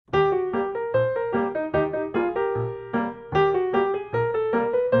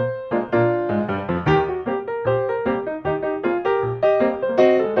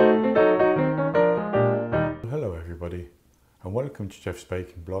welcome to Jeff's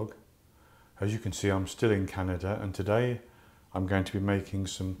Baking Blog. As you can see, I'm still in Canada, and today I'm going to be making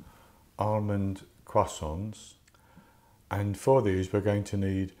some almond croissants, and for these we're going to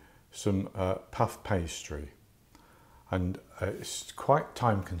need some puff pastry, and it's quite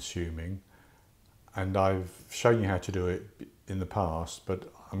time consuming, and I've shown you how to do it in the past,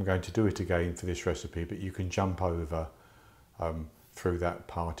 but I'm going to do it again for this recipe, but you can jump over through that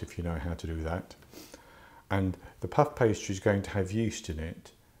part if you know how to do that. And the puff pastry is going to have yeast in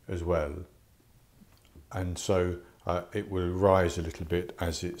it as well, and so it will rise a little bit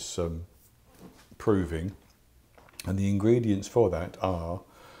as it's proving. And the ingredients for that are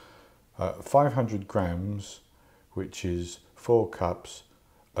 500 grams, which is 4 cups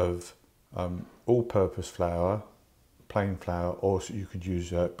of all-purpose flour, plain flour, or you could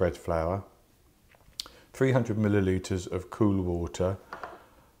use bread flour, 300 millilitres of cool water,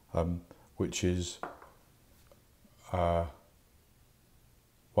 which is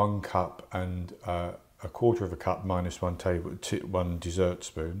 1 cup and a quarter of a cup minus one dessert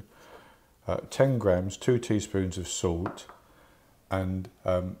spoon, 10 grams, 2 teaspoons of salt, and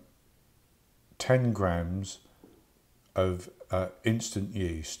 10 grams of instant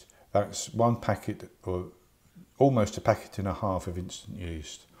yeast. That's 1 packet, or almost a packet and a half of instant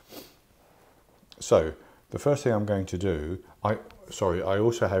yeast. So the first thing I'm going to do, I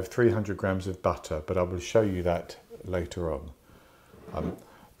also have 300 grams of butter, but I will show you that later on.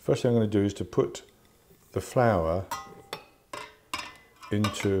 First thing I'm going to do is to put the flour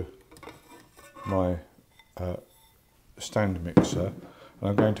into my stand mixer, and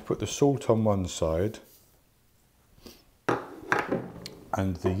I'm going to put the salt on one side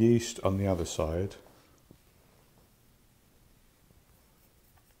and the yeast on the other side.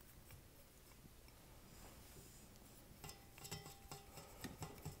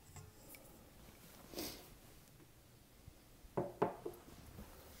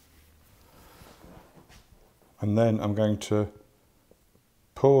 And then I'm going to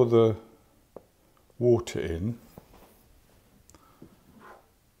pour the water in,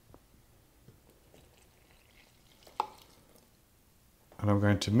 and I'm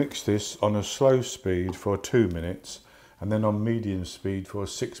going to mix this on a slow speed for 2 minutes, and then on medium speed for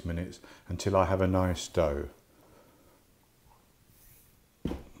 6 minutes until I have a nice dough.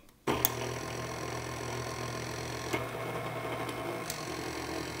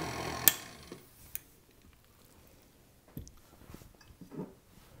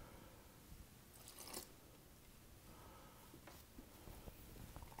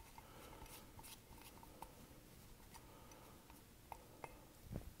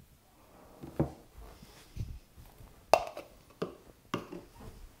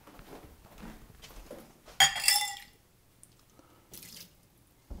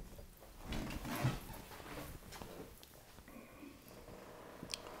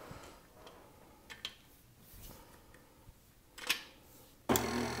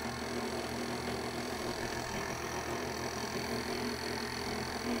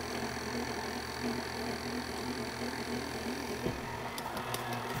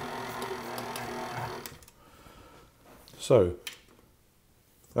 So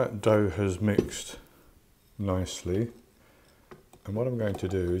that dough has mixed nicely, and what I'm going to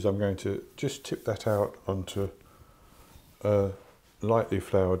do is I'm going to just tip that out onto a lightly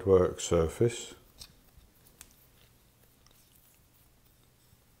floured work surface.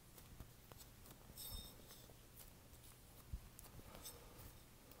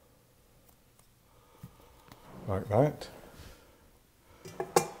 Like that.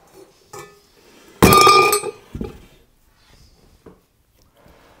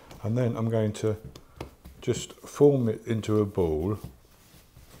 And then I'm going to just form it into a ball,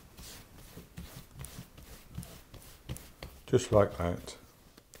 just like that,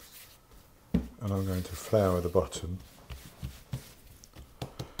 and I'm going to flour the bottom,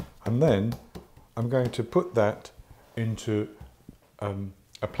 and then I'm going to put that into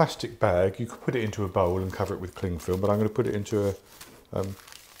a plastic bag. You could put it into a bowl and cover it with cling film, but I'm going to put it into a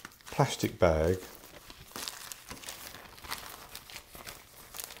plastic bag,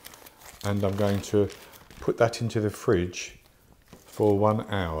 and I'm going to put that into the fridge for 1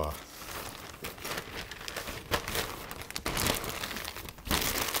 hour.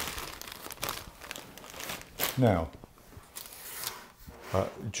 Now,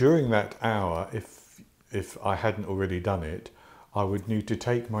 during that hour, if I hadn't already done it, I would need to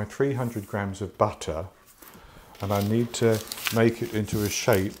take my 300 grams of butter, and I need to make it into a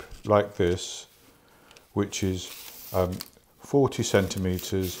shape like this, which is 40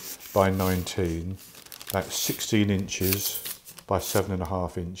 centimetres by 19, that's 16 inches by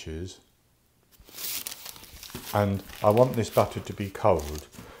 7.5 inches. and I want this butter to be cold,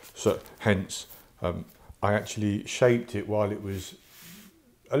 so hence I actually shaped it while it was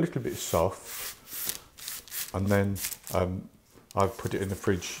a little bit soft, and then I've put it in the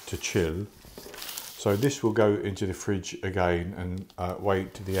fridge to chill. So this will go into the fridge again and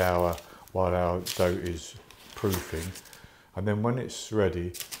wait to the hour while our dough is proofing, and then when it's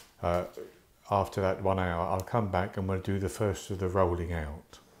ready, after that 1 hour, I'll come back and we'll do the first of the rolling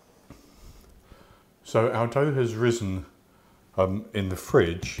out. So our dough has risen in the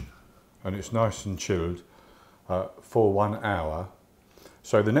fridge, and it's nice and chilled for 1 hour.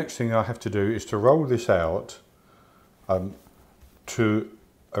 So the next thing I have to do is to roll this out to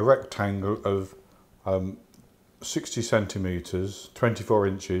a rectangle of 60 centimetres, 24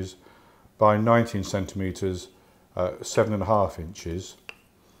 inches by 19 centimetres, 7.5 inches,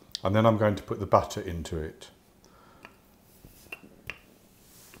 and then I'm going to put the butter into it.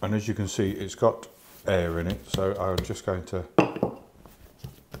 And as you can see, it's got air in it, so I'm just going to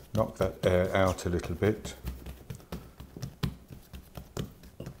knock that air out a little bit.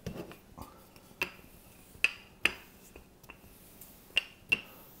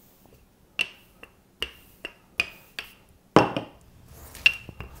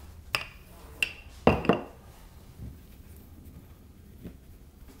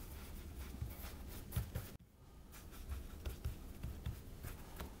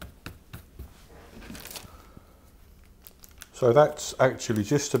 So that's actually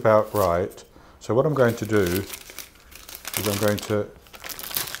just about right. So what I'm going to do is I'm going to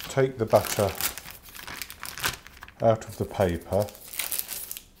take the butter out of the paper,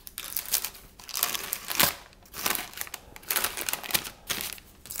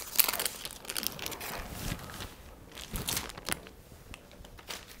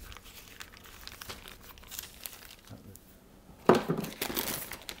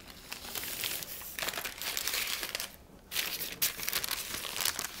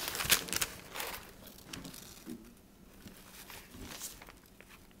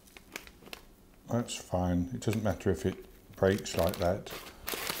 that's fine. It doesn't matter if it breaks like that,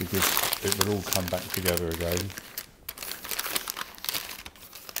 because it will all come back together again.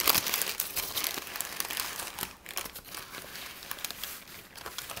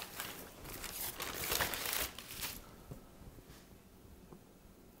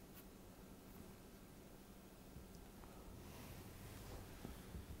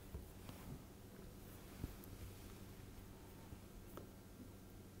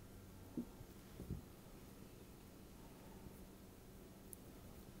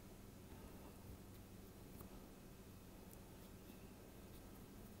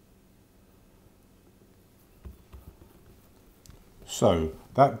 So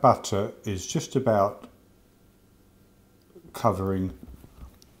that butter is just about covering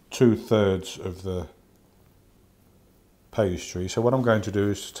 2/3 of the pastry. So what I'm going to do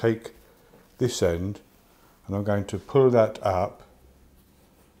is take this end and I'm going to pull that up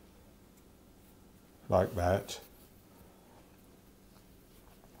like that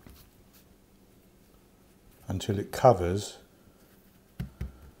until it covers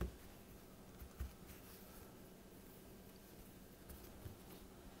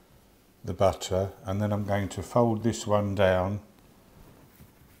the butter, and then I'm going to fold this one down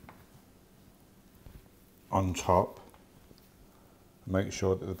on top, make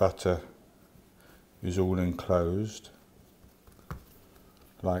sure that the butter is all enclosed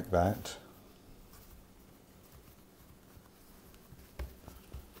like that.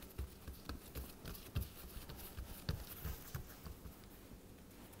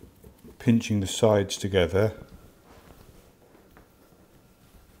 Pinching the sides together.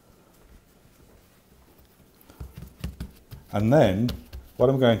 And then what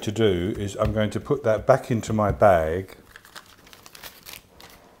I'm going to do is I'm going to put that back into my bag,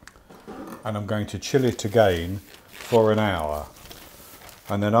 and I'm going to chill it again for an hour.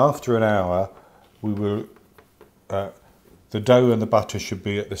 And then after an hour, we will, the dough and the butter should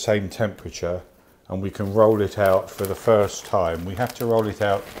be at the same temperature, and we can roll it out for the first time. We have to roll it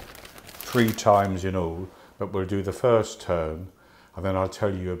out 3 times in all, but we'll do the first turn, and then I'll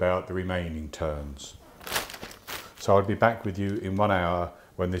tell you about the remaining turns. So I'll be back with you in 1 hour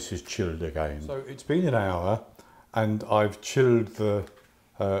when this is chilled again. So it's been an hour and I've chilled the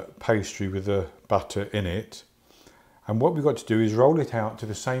pastry with the butter in it. And what we've got to do is roll it out to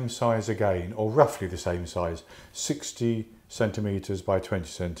the same size again, or roughly the same size, 60 centimetres by 20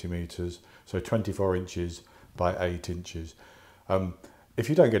 centimetres, so 24 inches by 8 inches. If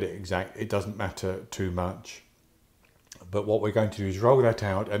you don't get it exact, it doesn't matter too much. But what we're going to do is roll that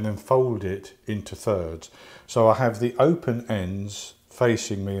out and then fold it into thirds. So I have the open ends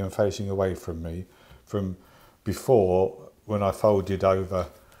facing me and facing away from me, from before, when I folded over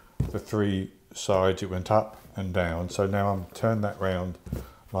the three sides, it went up and down. So now I'm turn that round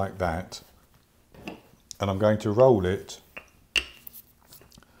like that, and I'm going to roll it,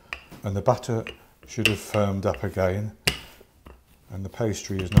 and the butter should have firmed up again, and the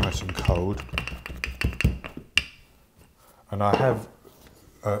pastry is nice and cold. And I have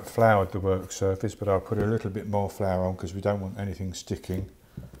floured the work surface, but I'll put a little bit more flour on because we don't want anything sticking.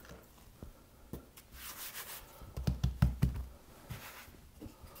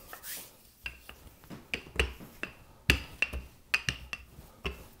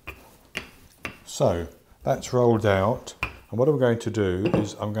 So that's rolled out, and what I'm going to do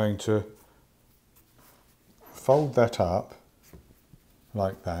is I'm going to fold that up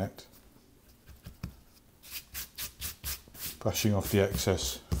like that, brushing off the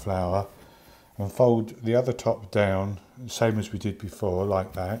excess flour, and fold the other top down, same as we did before,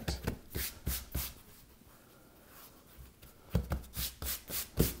 like that.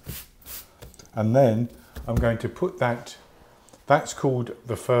 And then I'm going to put that's called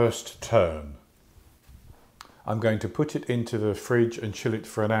the first turn. I'm going to put it into the fridge and chill it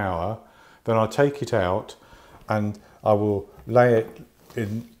for an hour. Then I'll take it out and I will lay it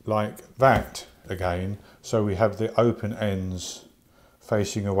in like that again, so we have the open ends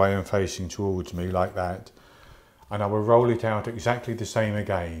facing away and facing towards me like that. And I will roll it out exactly the same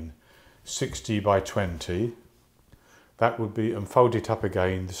again, 60 by 20. That would be, and fold it up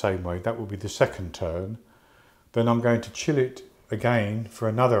again the same way. That will be the second turn. Then I'm going to chill it again for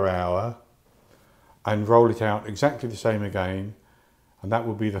another hour and roll it out exactly the same again, and that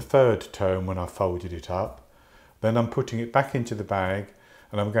will be the third turn when I folded it up. Then I'm putting it back into the bag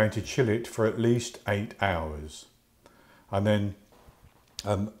and I'm going to chill it for at least 8 hours. And then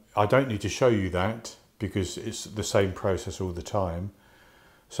I don't need to show you that because it's the same process all the time.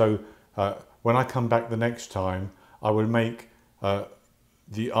 So when I come back the next time, I will make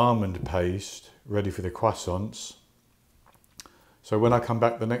the almond paste ready for the croissants. So when I come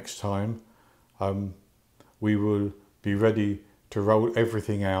back the next time, we will be ready to roll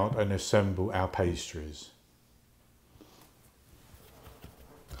everything out and assemble our pastries.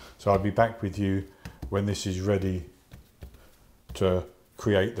 So I'll be back with you when this is ready to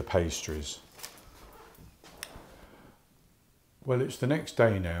create the pastries. Well, it's the next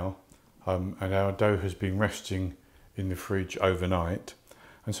day now, and our dough has been resting in the fridge overnight.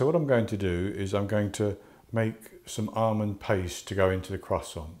 And so what I'm going to do is I'm going to make some almond paste to go into the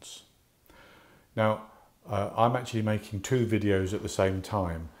croissants. Now, I'm actually making 2 videos at the same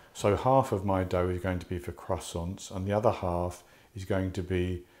time. So half of my dough is going to be for croissants and the other half is going to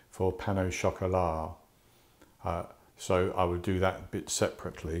be for pain au chocolat. So I will do that bit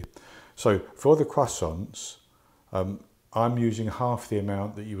separately. So for the croissants, I'm using half the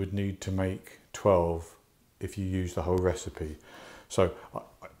amount that you would need to make 12 if you use the whole recipe. So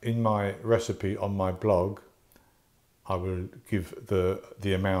in my recipe on my blog, I will give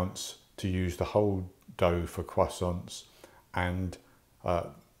the amounts to use the whole dough for croissants and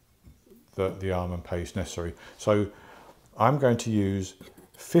the almond paste necessary. So I'm going to use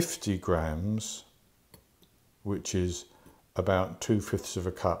 50 grams, which is about 2/5 of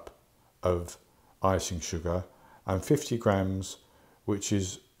a cup of icing sugar, and 50 grams, which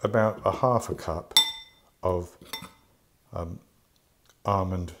is about 1/2 cup of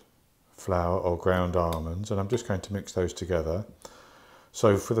almond flour or ground almonds, and I'm just going to mix those together.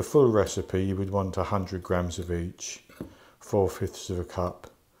 So for the full recipe you would want 100 grams of each, 4/5 of a cup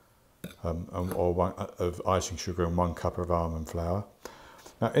of icing sugar and 1 cup of almond flour.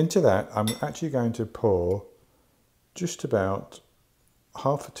 Now into that I'm actually going to pour just about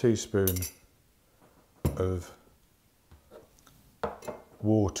 1/2 teaspoon of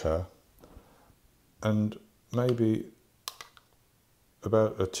water and maybe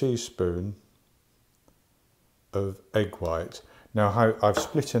about a teaspoon of egg white. Now I've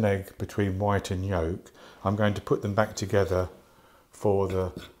split an egg between white and yolk. I'm going to put them back together for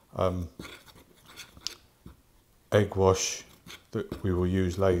the egg wash that we will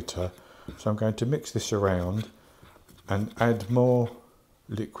use later. So I'm going to mix this around and add more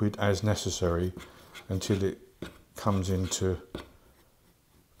liquid as necessary until it comes into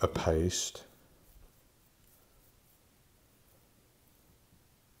a paste.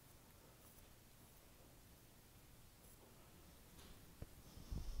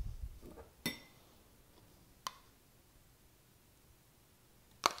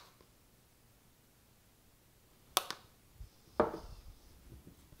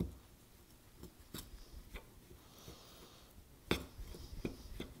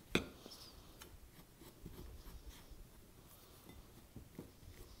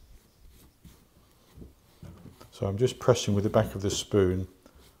 So I'm just pressing with the back of the spoon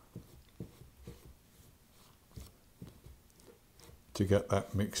to get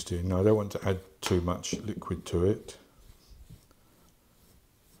that mixed in. I don't want to add too much liquid to it.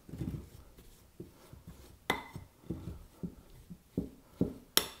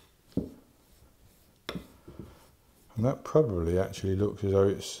 And that probably actually looks as though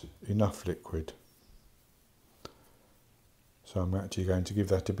it's enough liquid. So I'm actually going to give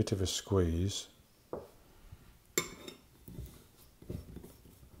that a bit of a squeeze.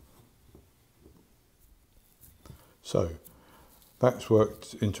 So that's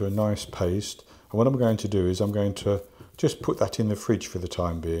worked into a nice paste, and what I'm going to do is I'm going to just put that in the fridge for the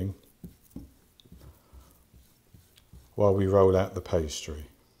time being while we roll out the pastry.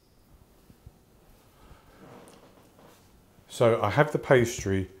 So I have the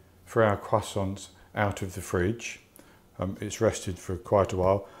pastry for our croissants out of the fridge. It's rested for quite a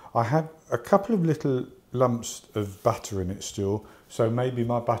while. I had a couple of little lumps of butter in it still, so maybe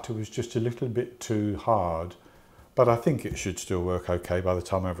my butter was just a little bit too hard, but I think it should still work okay by the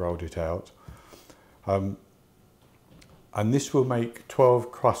time I've rolled it out. And this will make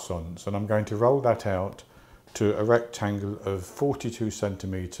 12 croissants, and I'm going to roll that out to a rectangle of 42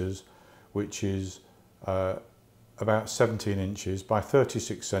 centimetres, which is about 17 inches by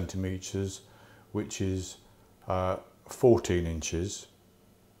 36 centimetres, which is 14 inches,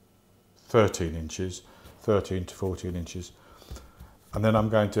 13 inches, 13 to 14 inches. And then I'm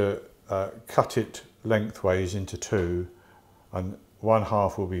going to cut it lengthways into two, and one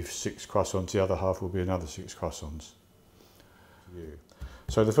half will be 6 croissants, the other half will be another 6 croissants.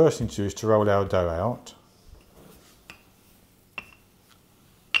 So the first thing to do is to roll our dough out.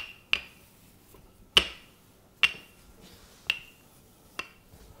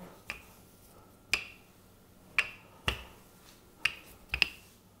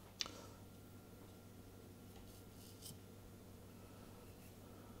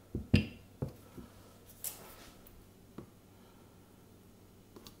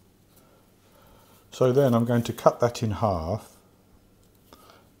 So then I'm going to cut that in half,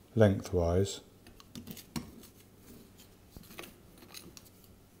 lengthwise.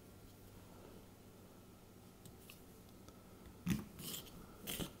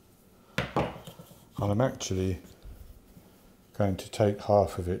 And I'm actually going to take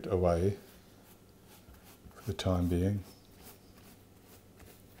half of it away for the time being.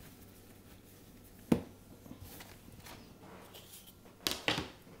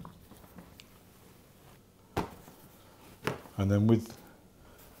 And then with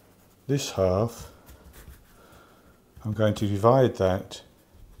this half, I'm going to divide that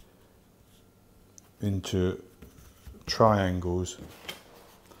into triangles,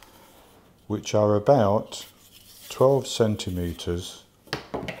 which are about 12 centimetres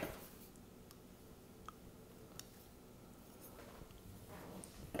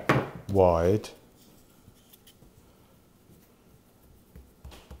wide .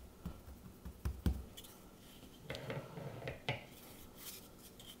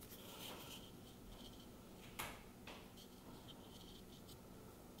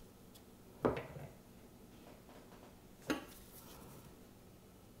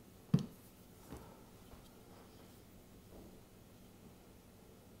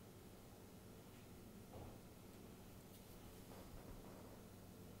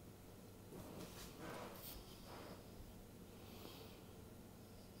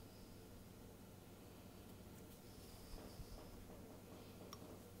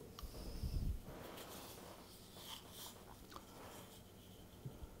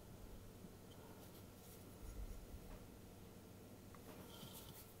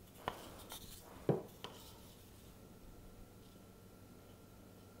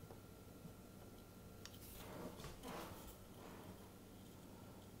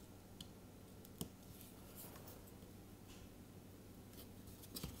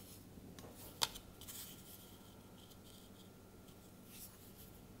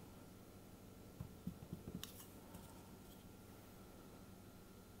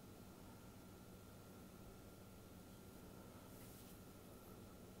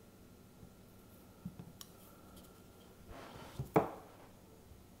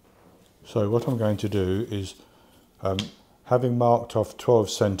 So what I'm going to do is, having marked off 12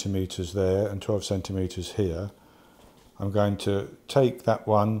 centimetres there and 12 centimetres here, I'm going to take that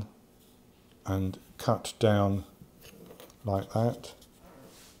one and cut down like that.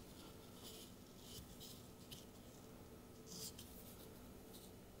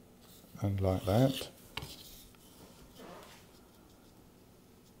 And like that.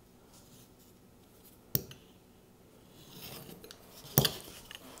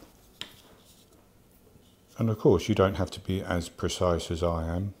 And of course you don't have to be as precise as I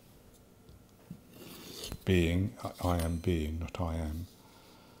am being, not I am.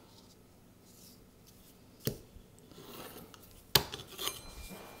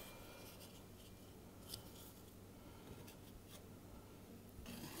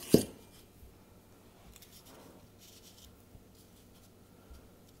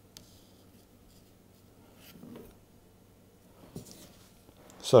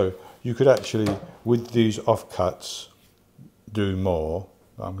 So you could actually, with these offcuts, do more.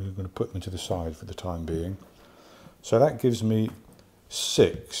 I'm going to put them to the side for the time being. So that gives me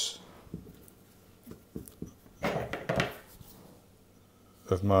 6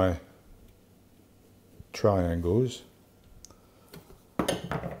 of my triangles. And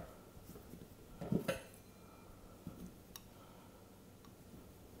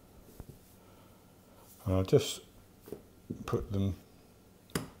I'll just put them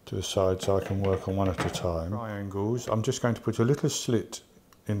to the side so I can work on one at a time. Triangles, I'm just going to put a little slit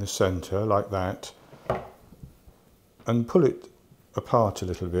in the centre like that and pull it apart a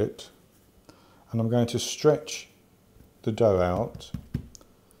little bit, and I'm going to stretch the dough out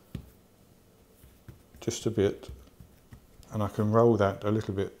just a bit, and I can roll that a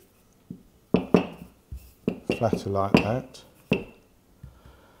little bit flatter like that.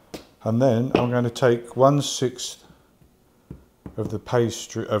 And then I'm going to take 1/6 of the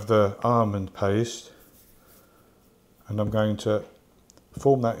pastry, of the almond paste, and I'm going to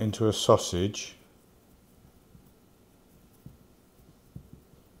form that into a sausage.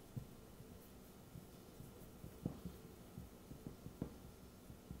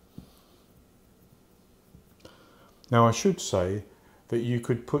 Now I should say that you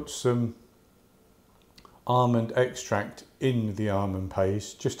could put some almond extract in the almond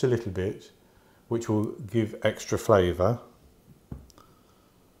paste, just a little bit, which will give extra flavour.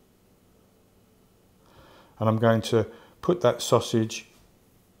 And I'm going to put that sausage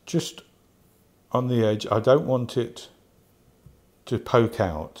just on the edge. I don't want it to poke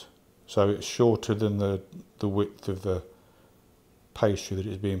out, so it's shorter than the width of the pastry that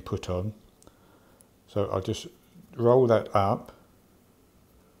is being put on. So I'll just roll that up,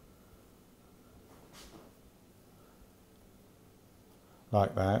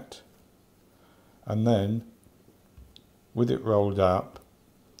 like that, and then with it rolled up,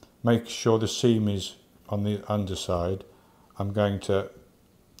 make sure the seam is on the underside. I'm going to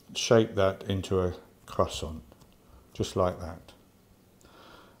shape that into a croissant, just like that.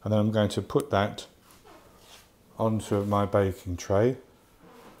 And then I'm going to put that onto my baking tray.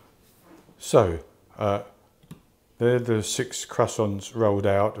 So, they're the 6 croissants rolled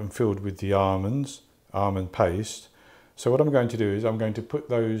out and filled with the almond paste. So what I'm going to do is I'm going to put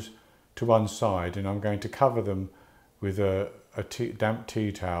those to one side, and I'm going to cover them with a damp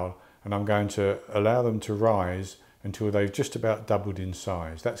tea towel, and I'm going to allow them to rise until they've just about doubled in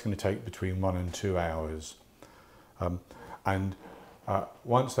size. That's going to take between 1 and 2 hours.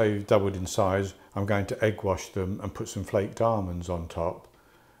 Once they've doubled in size, I'm going to egg wash them and put some flaked almonds on top.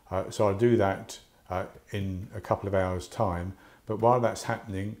 So I'll do that in a couple of hours time, but while that's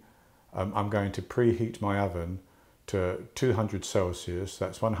happening, I'm going to preheat my oven to 200 Celsius,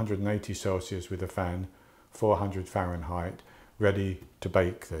 that's 180 Celsius with a fan, 400 Fahrenheit, ready to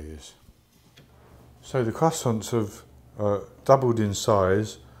bake these. So the croissants have doubled in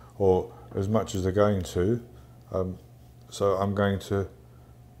size, or as much as they're going to, so I'm going to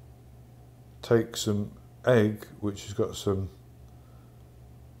take some egg, which has got some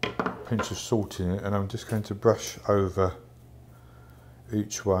pinch of salt in it, and I'm just going to brush over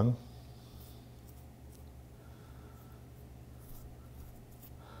each one.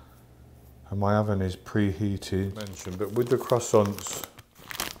 And my oven is preheated, but with the croissants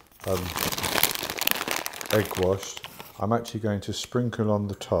egg washed, I'm actually going to sprinkle on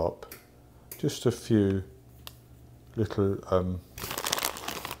the top just a few little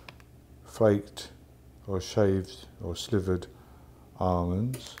flaked or shaved or slivered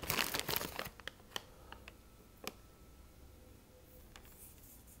almonds.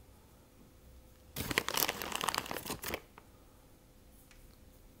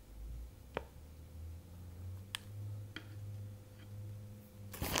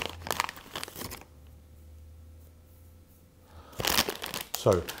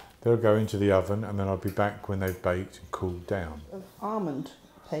 So they'll go into the oven, and then I'll be back when they've baked and cooled down. Of almond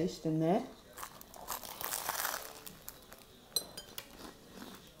paste in there.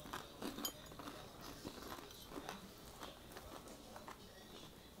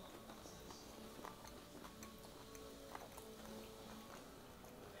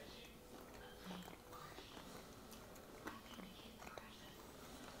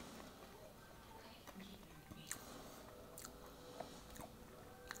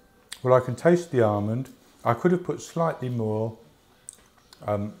 Well, I can taste the almond. I could have put slightly more.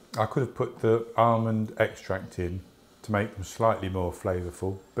 I could have put the almond extract in to make them slightly more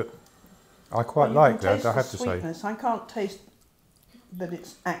flavourful, but I quite like that, I have to say. I can't taste that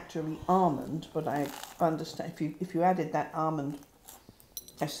it's actually almond, but I understand if you added that almond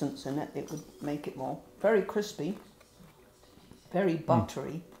essence in it, it would make it more very crispy, very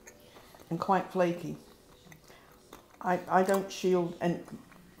buttery, and quite flaky. I don't shield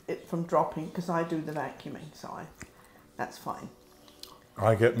it from dropping because I do the vacuuming, so that's fine.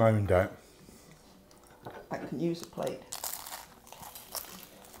 I get moaned at. I can use a plate.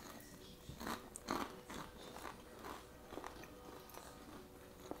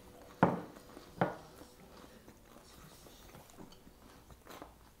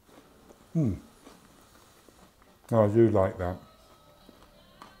 I do like that.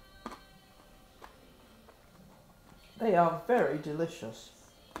 They are very delicious.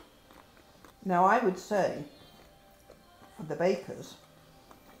 Now I would say, for the bakers,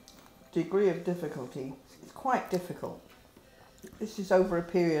 degree of difficulty is quite difficult. This is over a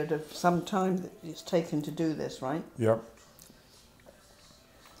period of some time that it's taken to do this, right? Yep.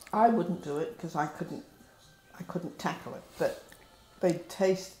 I wouldn't do it because I couldn't tackle it, but they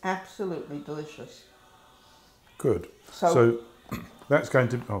taste absolutely delicious. Good. So that's going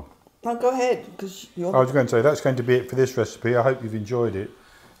to... Oh. No, go ahead, because you're... I was going to say, that's going to be it for this recipe. I hope you've enjoyed it.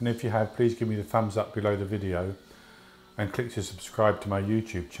 And if you have, please give me the thumbs up below the video and click to subscribe to my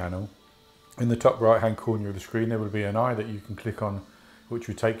YouTube channel. In the top right hand corner of the screen, there will be an eye that you can click on, which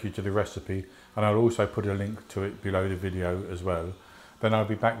will take you to the recipe. And I'll also put a link to it below the video as well. Then I'll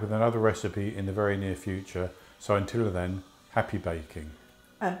be back with another recipe in the very near future. So until then, happy baking.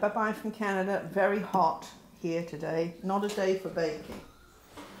 And bye-bye from Canada. Very hot here today. Not a day for baking.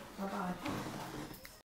 Bye-bye.